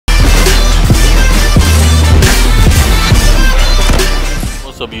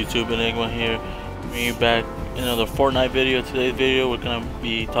What's up YouTube, Enigma here, bringing you back another Fortnite video. Today's video we're gonna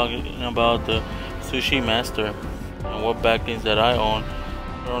be talking about the Sushi Master and what backlinks that I own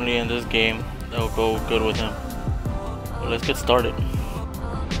currently in this game that will go good with him. So let's get started.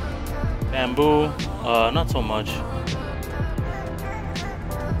 Bamboo, not so much.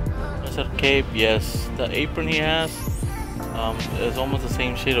 I said cape, yes. The apron he has is almost the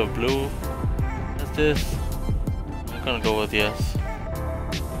same shade of blue as this. I'm gonna go with yes.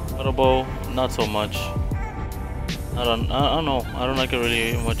 Bow, not so much. I don't know. I don't like it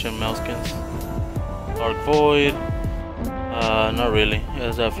really much in mouse skins. Dark Void, not really. It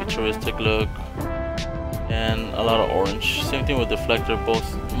has that futuristic look and a lot of orange. Same thing with Deflector.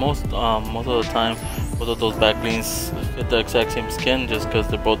 Most of the time, both of those backlinks fit the exact same skin just because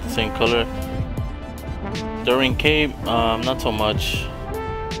they're both the same color. During cape, not so much.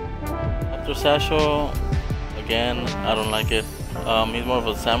 After Satchel, again, I don't like it. He's more of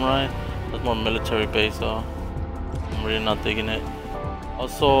a samurai. That's more military based, so I'm really not digging it.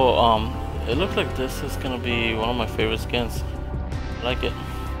 Also, it looks like this is gonna be one of my favorite skins. I like it.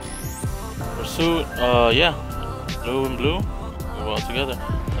 Pursuit, yeah, blue and blue go well together.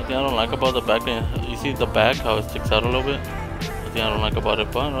 The thing I don't like about the back, you see the back how it sticks out a little bit. The thing I don't like about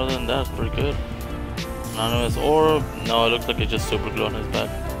it, but other than that, it's pretty good. Anonymous orb, no, it looks like it's just super glue on his back.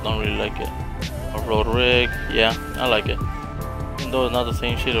 Don't really like it. A road rig, yeah, I like it. Even though it's not the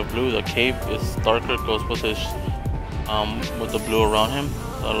same shade of blue, the cape is darker, goes with his with the blue around him.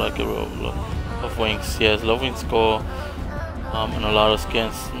 So I like it. Love wings, yes, love wings go in a lot of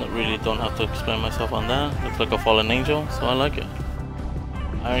skins. Really don't have to explain myself on that. Looks like a fallen angel, so I like it.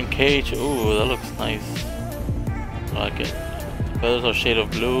 Iron cage, ooh, that looks nice. I like it. Feathers are shade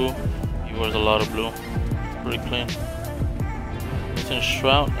of blue. He wears a lot of blue. It's pretty clean. Instant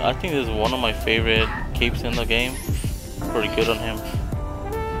Shroud, I think this is one of my favorite capes in the game. Pretty good on him.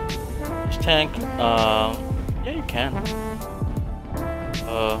 Fish tank, yeah, you can.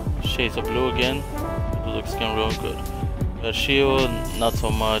 Shades of blue again. It looks skin real good. Red shield, not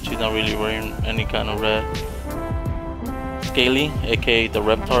so much. He's not really wearing any kind of red. Scaly, aka the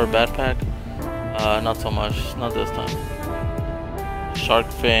Reptar backpack, not so much. Not this time. Shark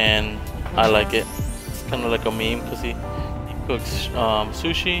fin, I like it. It's kind of like a meme because he cooks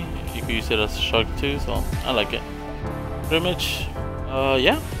sushi. You could use it as a shark too, so I like it. Image,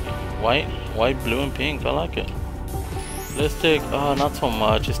 yeah, white, blue, and pink. I like it. Ballistic, not so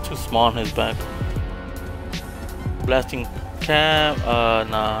much. It's too small on his back. Blasting cap,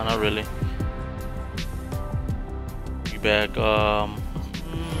 nah, not really. Back,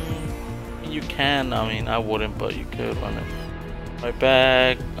 you can. I mean, I wouldn't, but you could run it. Right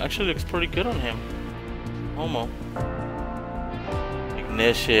back, actually looks pretty good on him. Homo.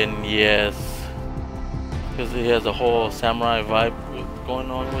 Ignition, yes. Because he has a whole samurai vibe going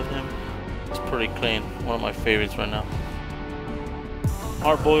on with him. It's pretty clean. One of my favorites right now.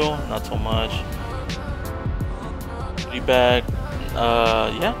 Hard boil, not so much. Bag,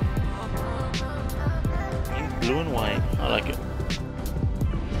 yeah. Pink, blue, and white. I like it.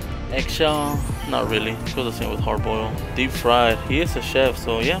 Eggshell, not really. It goes the same with hard boil. Deep fried. He is a chef,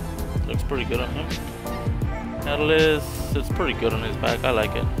 so yeah, looks pretty good on him. Catalyst, it's pretty good on his back. I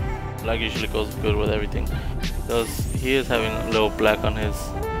like it. Black usually goes good with everything. He is having a little black on his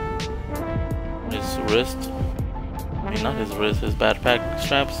wrist. I mean, not his wrist, his backpack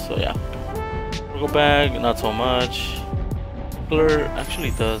straps. So yeah. Cargo bag, not so much. Color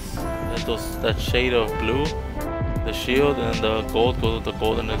actually does. That shade of blue, the shield, and the gold goes with the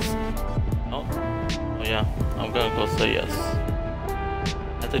gold in his. Oh yeah. I'm gonna go say yes.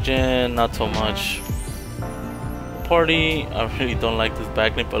 Antigen, not so much. Party, I really don't like this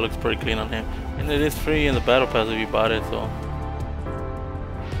backlink, but it looks pretty clean on him. And it is free in the battle pass if you bought it, so.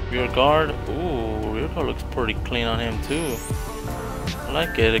 Rear guard, ooh, rear guard looks pretty clean on him too. I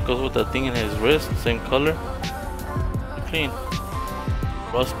like it. It goes with the thing in his wrist, same color. Pretty clean.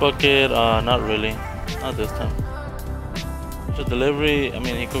 Rust bucket, not really. Not this time. Just delivery, I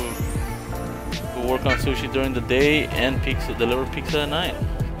mean, he could work on sushi during the day and deliver pizza at night.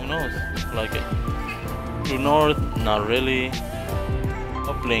 Who knows? I like it. True North, not really.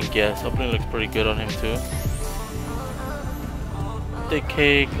 Uplink, yes. Uplink looks pretty good on him too. Thick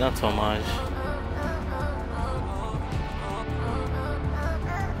cake, not so much.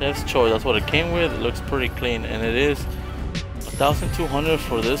 Chef's choice, that's what it came with. It looks pretty clean, and it is 1,200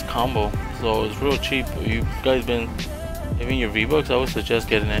 for this combo, so it's real cheap. If you guys been having your V-Bucks, I would suggest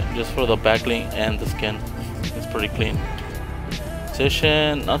getting it just for the backlink and the skin. It's pretty clean.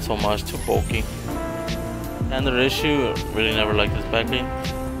 Position, not so much, too bulky. Standard issue, really never liked this backlink.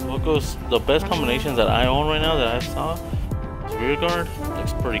 What goes, the best combinations that I own right now that I saw rear guard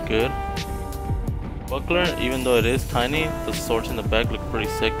looks pretty good. Buckler, even though it is tiny, the swords in the back look pretty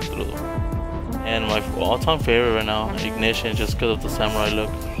sick through. And my all-time favorite right now, Ignition, just because of the samurai look.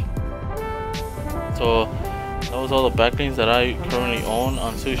 So that was all the backlinks that I currently own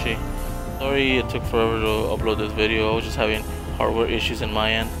on Sushi. Sorry it took forever to upload this video. I was just having hardware issues in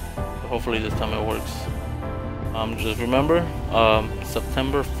my end. But hopefully this time it works. Just remember,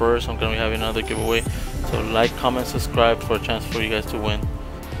 September 1st I'm gonna be having another giveaway. So like, comment, subscribe for a chance for you guys to win.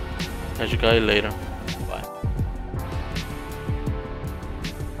 Catch you guys later.